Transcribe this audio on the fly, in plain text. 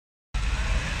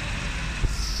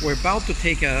We're about to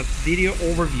take a video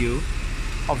overview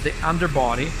of the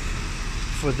underbody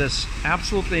for this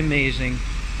absolutely amazing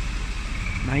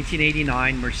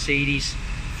 1989 Mercedes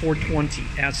 420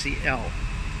 SEL.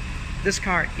 This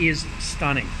car is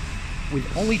stunning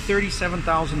with only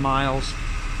 37,000 miles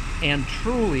and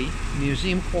truly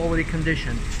museum quality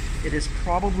condition. It is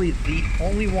probably the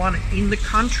only one in the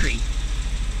country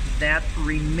that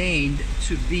remained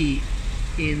to be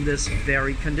in this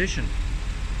very condition.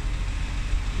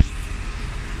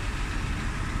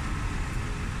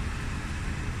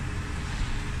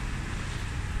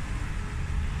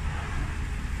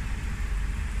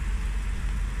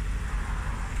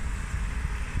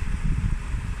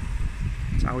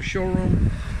 It's our showroom,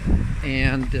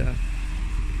 and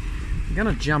I'm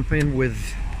gonna jump in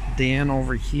with Dan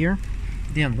over here.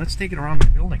 Dan, let's take it around the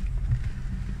building.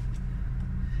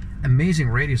 Amazing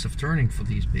radius of turning for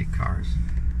these big cars.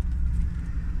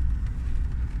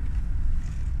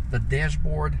 The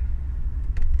dashboard,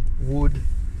 wood,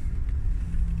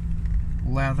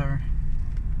 leather,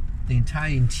 the entire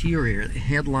interior, the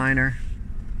headliner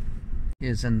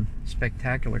is in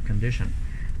spectacular condition.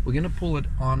 We're gonna pull it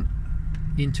on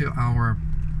into our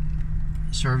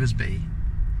service bay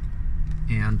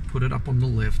and put it up on the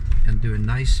lift and do a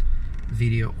nice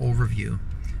video overview.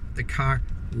 The car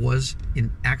was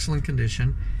in excellent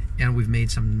condition, and we've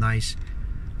made some nice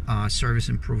service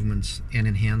improvements and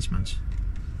enhancements.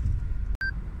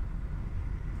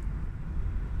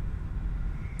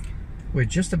 We're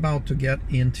just about to get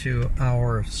into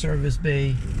our service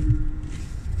bay.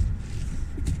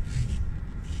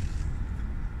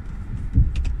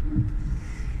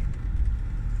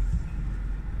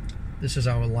 This is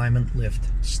our alignment lift,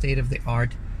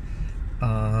 state-of-the-art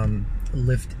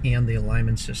lift and the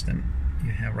alignment system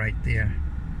you have right there.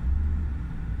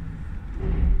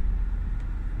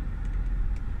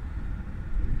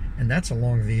 And that's a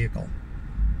long vehicle.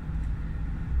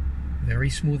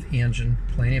 Very smooth engine,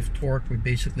 plenty of torque. We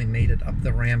basically made it up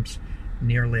the ramps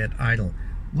nearly at idle.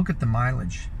 Look at the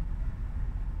mileage.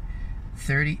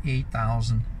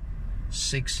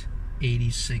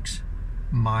 38,686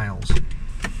 miles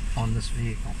on this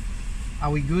vehicle.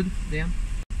 Are we good, Dan?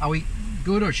 Are we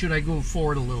good, or should I go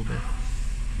forward a little bit?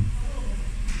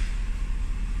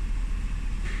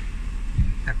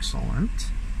 Excellent.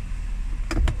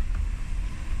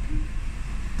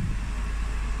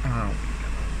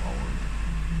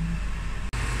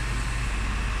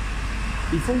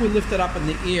 Before we lift it up in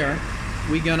the air,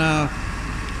 we're gonna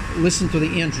listen to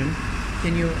the engine.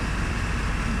 Can you?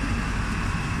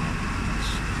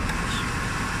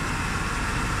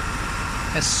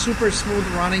 A super smooth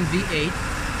running V8,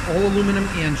 all aluminum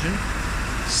engine,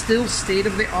 still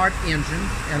state-of-the-art engine,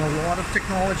 and a lot of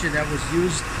technology that was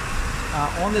used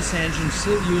on this engine,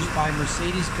 still used by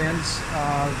Mercedes-Benz,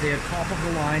 their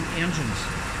top-of-the-line engines.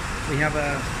 We have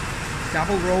a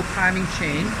double row timing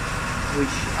chain,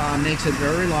 which makes it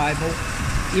very reliable.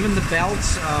 Even the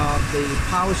belts, the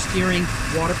power steering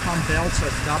water pump belts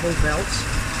are double belts.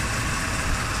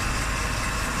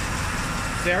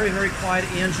 Very, very quiet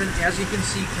engine. As you can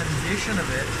see, condition of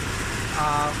it,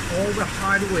 all the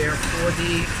hardware for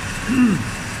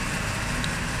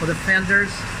the fenders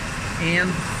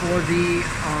and for the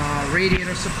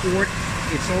radiator support,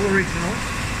 it's all original.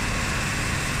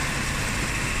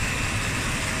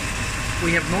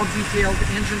 We have not detailed the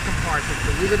engine compartment.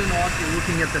 Believe it or not, you're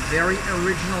looking at the very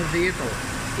original vehicle.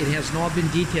 It has not been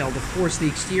detailed. Of course, the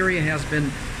exterior has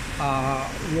been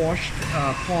washed,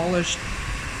 polished,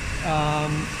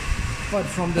 but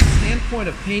from the standpoint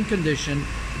of paint condition,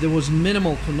 there was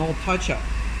minimal to no touch-up.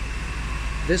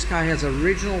 This car has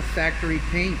original factory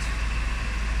paint,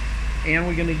 and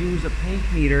we're going to use a paint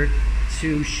meter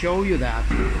to show you that.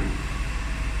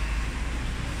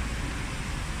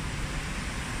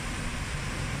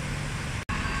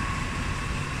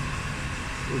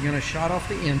 We're going to shut off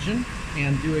the engine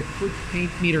and do a quick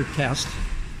paint meter test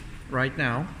right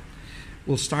now.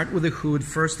 We'll start with the hood.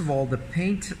 First of all, the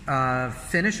paint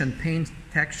finish and paint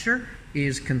texture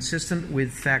is consistent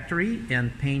with factory,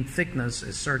 and paint thickness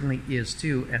certainly is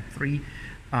too at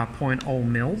 3.0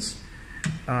 mils.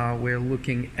 We're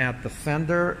looking at the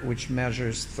fender, which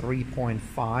measures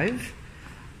 3.5.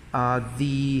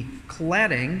 The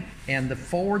cladding and the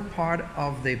forward part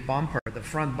of the bumper, the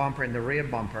front bumper and the rear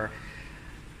bumper,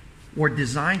 were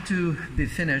designed to be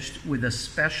finished with a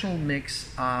special mix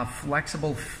of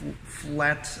flexible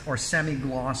flat or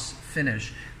semi-gloss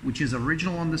finish, which is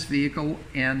original on this vehicle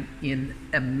and in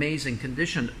amazing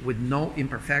condition with no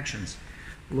imperfections.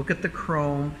 Look at the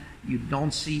chrome. You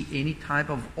don't see any type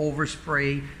of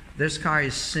overspray. This car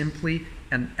is simply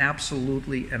and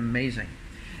absolutely amazing.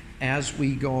 As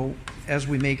we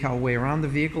make our way around the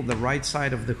vehicle, the right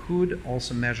side of the hood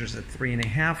also measures at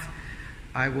 3.5.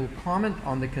 I will comment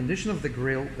on the condition of the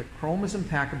grille. The chrome is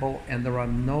impeccable and there are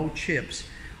no chips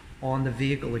on the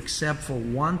vehicle except for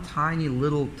one tiny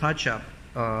little touch-up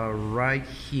right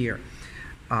here.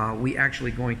 We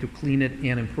actually going to clean it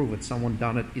and improve it. Someone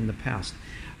done it in the past.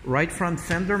 Right front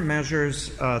fender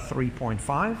measures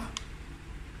 3.5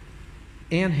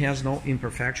 and has no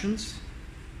imperfections.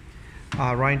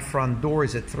 Right front door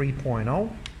is at 3.0.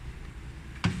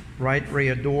 Right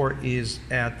rear door is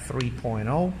at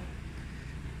 3.0.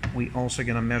 We also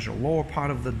going to measure lower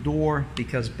part of the door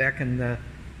because back in the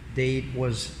day it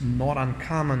was not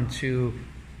uncommon to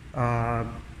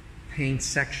paint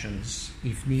sections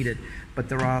if needed, but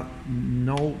there are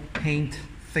no paint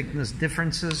thickness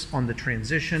differences on the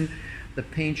transition. The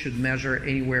paint should measure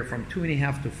anywhere from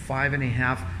 2.5 to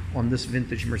 5.5 on this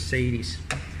vintage Mercedes.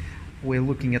 We're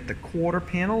looking at the quarter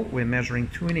panel. We're measuring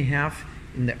 2.5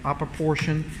 in the upper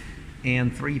portion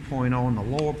and 3.0 in the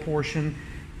lower portion.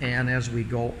 And as we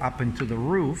go up into the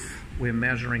roof, we're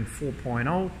measuring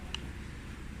 4.0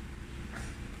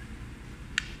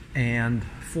 and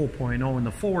 4.0 in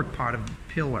the forward part of the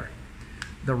pillar.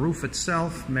 The roof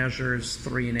itself measures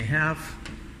 3.5.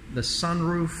 The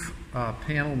sunroof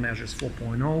panel measures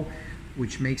 4.0,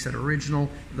 which makes it original.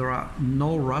 There are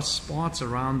no rust spots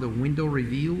around the window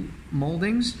reveal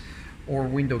moldings or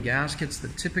window gaskets, the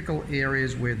typical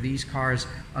areas where these cars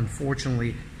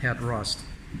unfortunately had rust.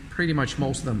 Pretty much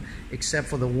most of them, except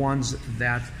for the ones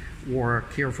that were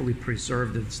carefully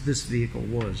preserved as this vehicle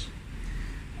was.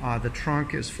 The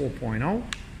trunk is 4.0.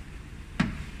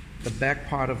 The back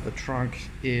part of the trunk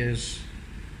is,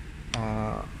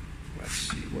 let's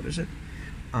see, what is it?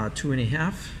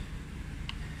 2.5.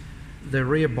 The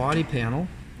rear body panel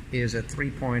is at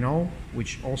 3.0,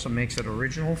 which also makes it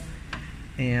original,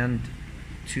 and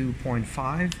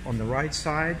 2.5 on the right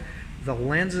side. The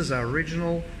lenses are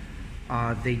original.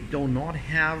 They do not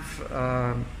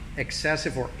have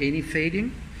excessive or any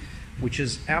fading, which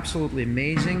is absolutely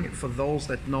amazing for those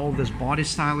that know this body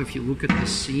style. If you look at the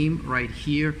seam right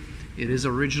here, it is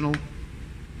original,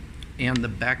 and the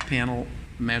back panel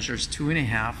measures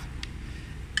 2.5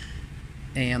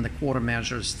 and the quarter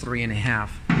measures 3.5.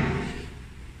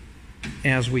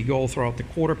 As we go throughout the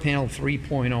quarter panel,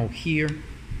 3.0 here,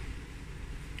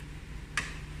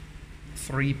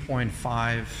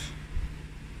 3.5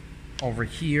 over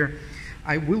here.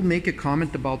 I will make a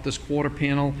comment about this quarter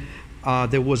panel.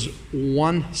 There was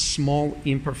one small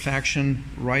imperfection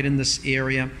right in this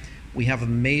area. We have an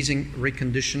amazing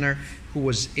reconditioner who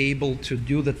was able to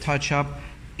do the touch-up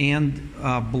and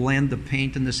blend the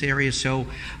paint in this area. So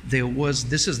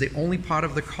this is the only part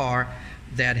of the car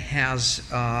that has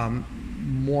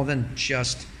more than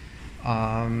just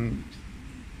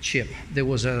chip. There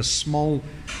was a small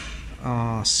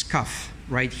scuff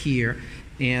right here,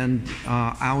 and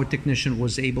our technician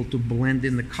was able to blend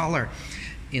in the color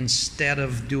instead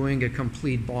of doing a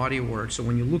complete body work. So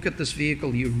when you look at this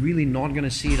vehicle, you're really not going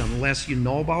to see it unless you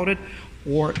know about it,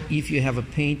 or if you have a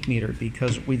paint meter,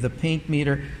 because with the paint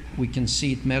meter we can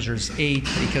see it measures 8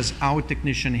 because our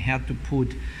technician had to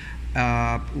put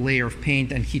a layer of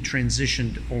paint and he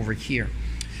transitioned over here.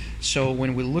 So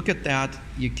when we look at that,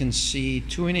 you can see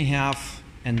 2.5,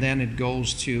 and then it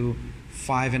goes to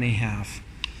 5.5,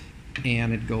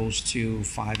 and it goes to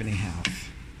 5.5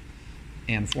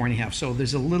 and 4.5. So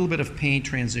there's a little bit of paint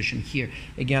transition here.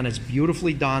 Again, it's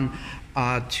beautifully done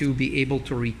to be able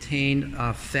to retain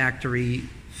a factory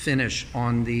finish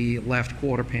on the left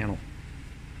quarter panel.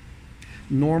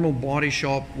 Normal body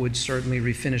shop would certainly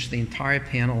refinish the entire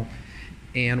panel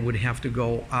and would have to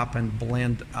go up and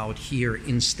blend out here.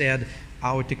 Instead,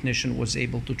 our technician was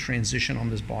able to transition on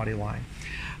this body line.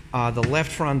 The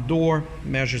left front door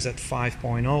measures at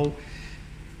 5.0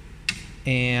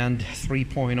 and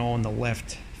 3.0 on the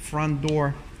left front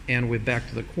door, and we're back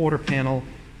to the quarter panel.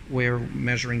 We're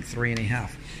measuring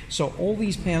 3.5. So all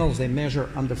these panels, they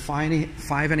measure under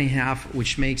 5.5,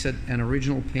 which makes it an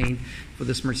original paint for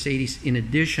this Mercedes. In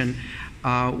addition,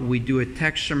 we do a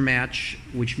texture match,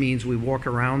 which means we walk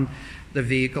around the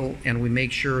vehicle and we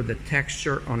make sure the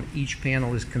texture on each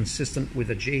panel is consistent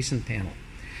with adjacent panel,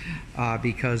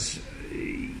 because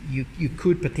you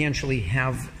could potentially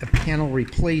have a panel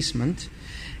replacement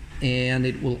and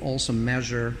it will also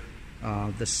measure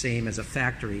the same as a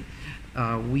factory.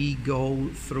 We go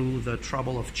through the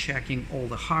trouble of checking all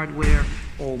the hardware,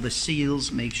 all the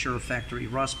seals, make sure factory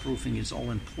rust proofing is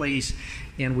all in place,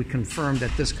 and we confirm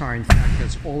that this car in fact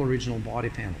has all original body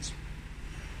panels.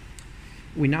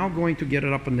 We're now going to get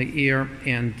it up in the air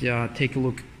and take a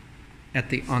look at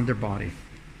the underbody.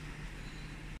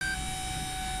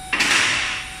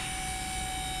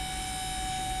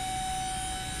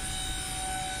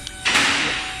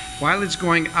 While it's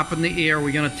going up in the air,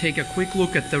 we're going to take a quick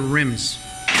look at the rims.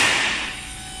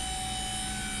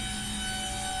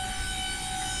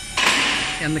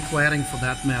 And the cladding for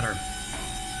that matter.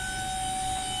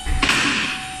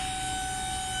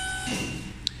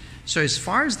 So as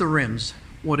far as the rims,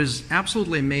 what is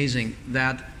absolutely amazing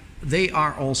that they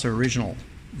are also original.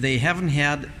 They haven't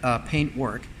had paint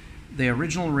work. They're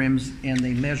original rims, and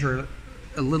they measure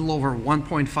a little over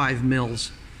 1.5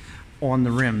 mils on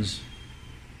the rims.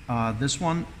 This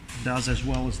one does as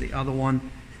well as the other one.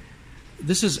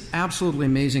 This is absolutely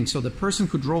amazing. So the person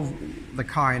who drove the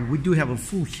car, and we do have a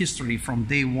full history from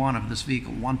day one of this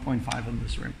vehicle, 1.5 on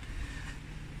this rim,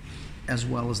 as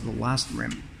well as the last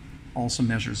rim also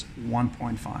measures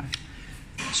 1.5.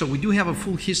 So we do have a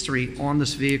full history on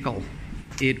this vehicle.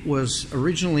 It was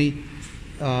originally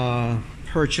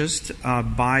purchased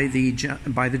by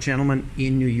the gentleman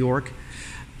in New York,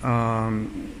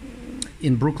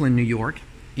 in Brooklyn, New York,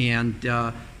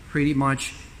 and pretty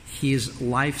much his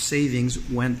life savings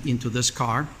went into this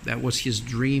car. That was his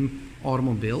dream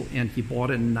automobile, and he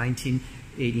bought it in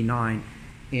 1989.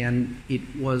 And it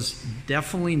was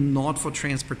definitely not for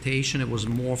transportation. It was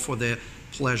more for the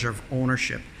pleasure of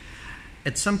ownership.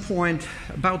 At some point,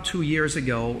 about 2 years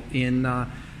ago, in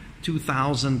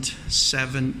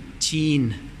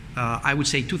 2017, I would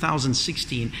say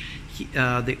 2016,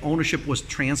 the ownership was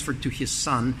transferred to his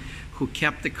son, who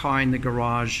kept the car in the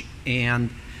garage, and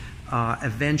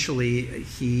eventually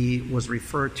he was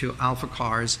referred to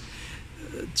AlphaCars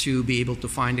to be able to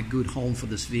find a good home for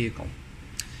this vehicle.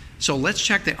 So let's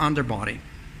check the underbody.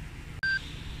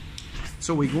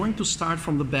 So we're going to start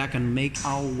from the back and make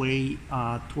our way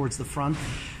towards the front.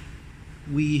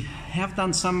 We have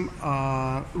done some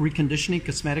reconditioning,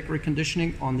 cosmetic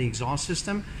reconditioning on the exhaust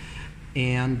system,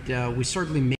 and we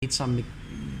certainly made some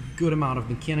good amount of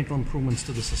mechanical improvements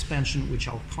to the suspension, which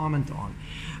I'll comment on.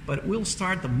 But we'll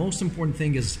start, the most important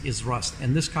thing is rust,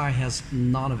 and this car has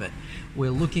none of it. We're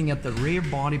looking at the rear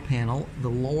body panel, the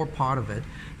lower part of it.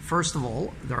 First of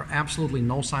all, there are absolutely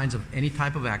no signs of any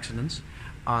type of accidents.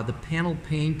 The panel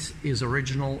paint is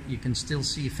original. You can still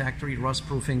see factory rust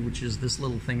proofing, which is this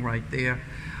little thing right there.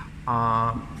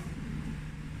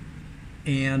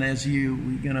 And as we're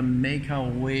gonna make our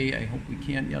way, I hope we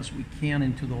can, yes we can,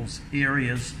 into those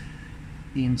areas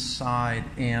inside,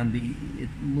 and it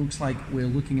looks like we're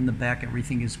looking in the back,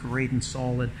 everything is great and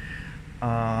solid.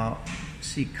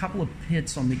 See a couple of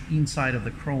pits on the inside of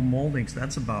the chrome moldings,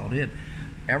 that's about it.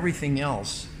 Everything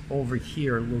else over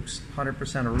here looks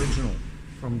 100% original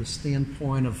from the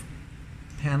standpoint of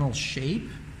panel shape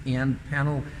and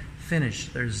panel finish.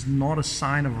 There's not a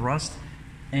sign of rust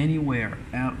anywhere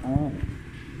at all.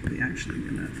 We're actually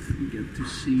gonna get to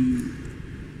see.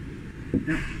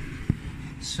 Yeah.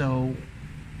 So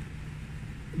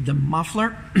the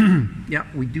muffler, yeah,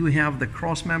 we do have the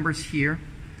cross members here,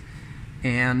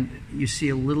 and you see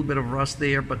a little bit of rust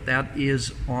there, but that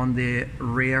is on the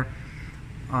rear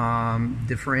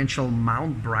differential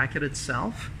mount bracket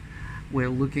itself. We're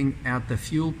looking at the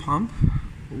fuel pump,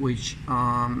 which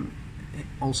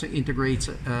also integrates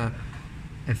a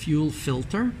fuel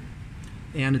filter,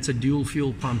 and it's a dual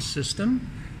fuel pump system.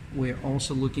 We're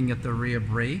also looking at the rear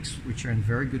brakes, which are in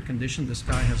very good condition. This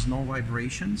guy has no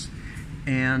vibrations,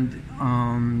 and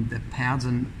the pads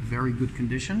in very good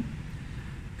condition.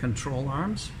 Control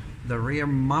arms. The rear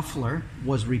muffler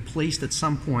was replaced at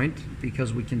some point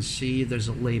because we can see there's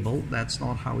a label. That's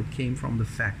not how it came from the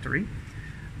factory.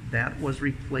 That was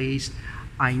replaced.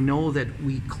 I know that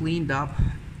we cleaned up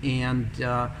and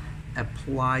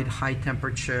applied high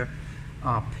temperature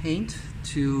paint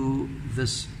to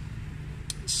this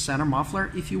center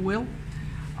muffler, if you will.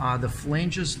 The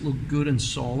flanges look good and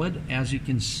solid. As you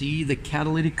can see, the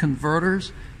catalytic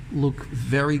converters look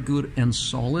very good and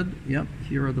solid. Yep,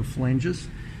 here are the flanges.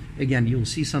 Again, you'll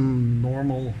see some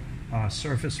normal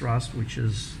surface rust, which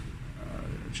is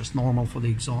just normal for the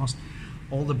exhaust.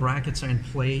 All the brackets are in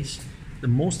place. The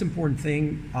most important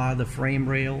thing are the frame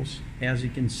rails. As you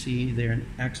can see, they're in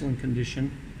excellent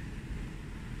condition.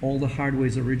 All the hardware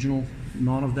is original.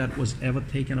 None of that was ever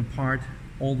taken apart.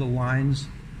 All the lines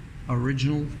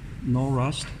original, no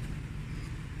rust.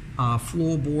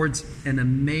 Floorboards in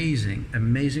amazing,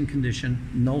 amazing condition.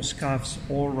 No scuffs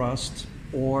or rust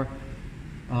or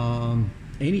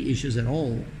any issues at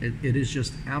all. It is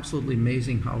just absolutely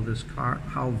amazing how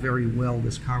very well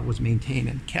this car was maintained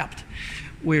and kept.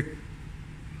 We're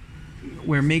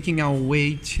making our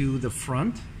way to the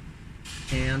front,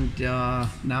 and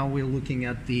now we're looking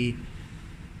at the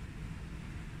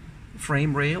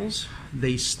frame rails.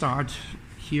 They start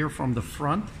here from the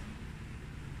front.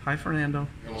 Hi, Fernando.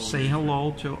 Hello. Say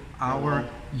hello to our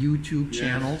YouTube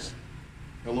channels.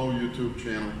 Hello, YouTube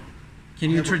channel.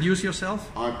 Can you introduce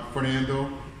yourself? I'm Fernando.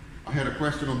 I had a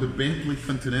question on the Bentley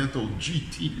Continental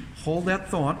GT. Hold that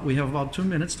thought. We have about 2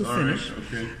 minutes to finish.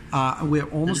 Right, okay. We're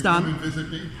almost done. Come and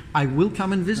visit me? I will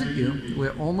come and visit you.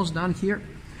 We're almost done here.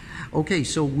 Okay,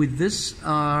 so with this,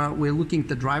 we're looking at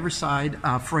the driver's side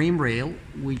frame rail,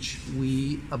 which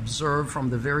we observed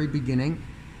from the very beginning.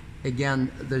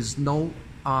 Again, there's no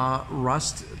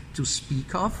rust to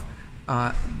speak of.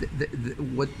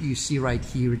 What you see right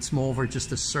here, it's more over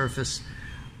just a surface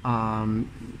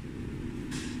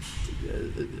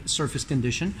surface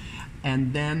condition,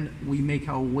 and then we make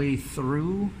our way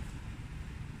through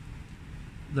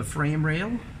the frame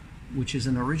rail, which is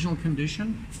in original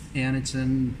condition, and it's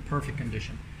in perfect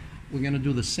condition. We're going to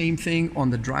do the same thing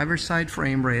on the driver's side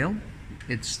frame rail.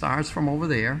 It starts from over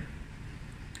there,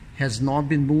 has not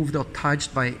been moved or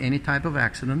touched by any type of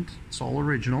accident. It's all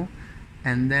original,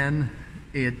 and then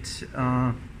it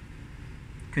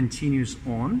continues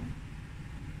on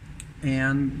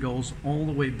and goes all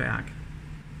the way back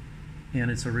in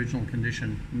its original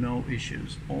condition, no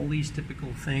issues. All these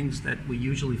typical things that we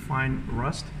usually find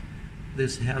rust,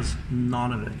 this has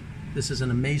none of it. This is an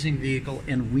amazing vehicle,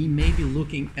 and we may be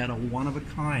looking at a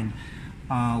one-of-a-kind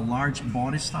large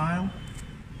body style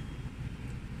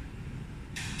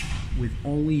with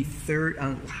only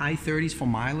high 30s for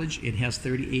mileage. It has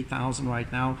 38,000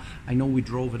 right now. I know we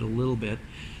drove it a little bit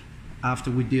after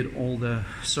we did all the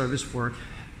service work,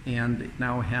 and it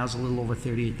now has a little over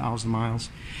 38,000 miles.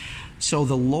 So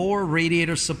the lower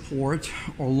radiator support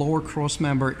or lower cross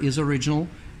member is original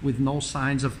with no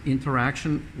signs of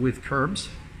interaction with curbs.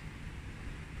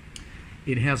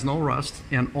 It has no rust,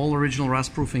 and all original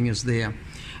rust proofing is there.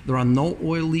 There are no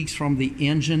oil leaks from the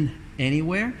engine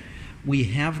anywhere. We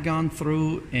have gone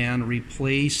through and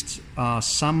replaced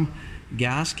some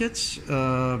gaskets.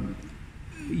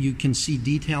 You can see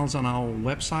details on our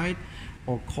website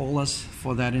or call us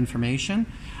for that information.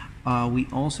 We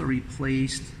also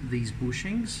replaced these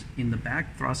bushings in the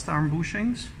back, thrust arm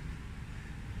bushings.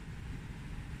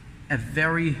 A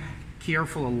very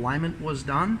careful alignment was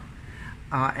done.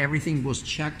 Everything was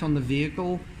checked on the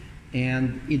vehicle,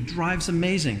 and it drives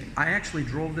amazing. I actually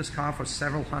drove this car for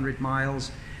several hundred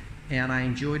miles, and I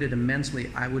enjoyed it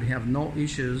immensely. I would have no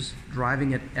issues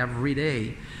driving it every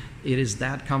day. It is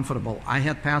that comfortable. I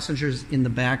had passengers in the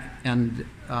back, and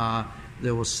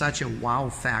there was such a wow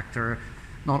factor,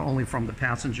 not only from the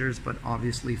passengers, but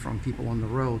obviously from people on the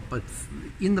road. But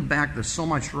in the back, there's so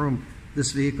much room.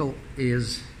 This vehicle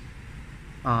is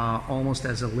almost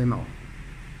as a limo.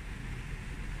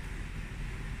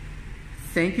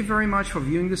 Thank you very much for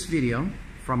viewing this video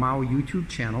from our YouTube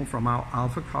channel, from our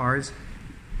AlphaCars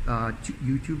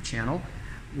YouTube channel.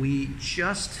 We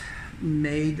just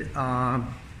made a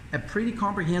pretty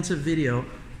comprehensive video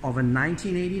of a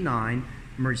 1989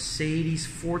 Mercedes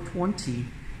 420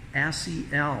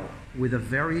 SEL with a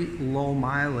very low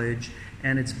mileage,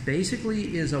 and it's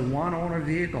basically is a one-owner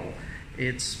vehicle.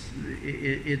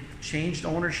 It changed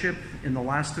ownership in the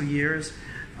last 2 years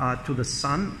to the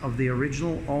son of the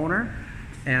original owner,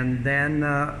 and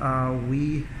then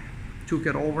we took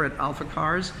it over at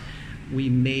AlphaCars. We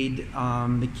made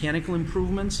mechanical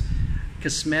improvements.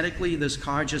 Cosmetically, this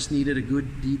car just needed a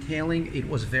good detailing. It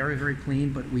was very, very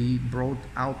clean, but we brought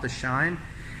out the shine.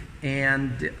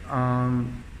 And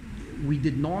we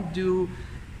did not do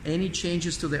any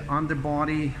changes to the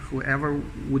underbody. Whoever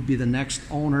would be the next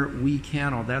owner, we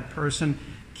can, or that person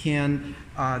can.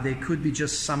 There could be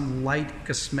just some light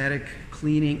cosmetic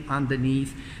cleaning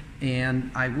underneath,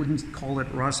 and I wouldn't call it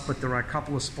rust, but there are a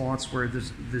couple of spots where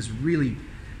there's really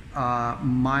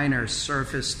minor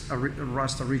surface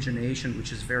rust origination,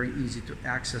 which is very easy to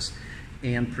access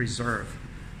and preserve.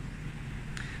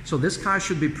 So this car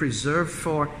should be preserved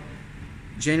for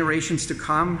generations to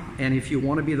come, and if you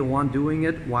want to be the one doing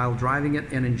it while driving it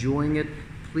and enjoying it,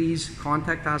 please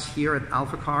contact us here at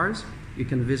AlphaCars. You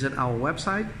can visit our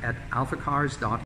website at alphacars.com.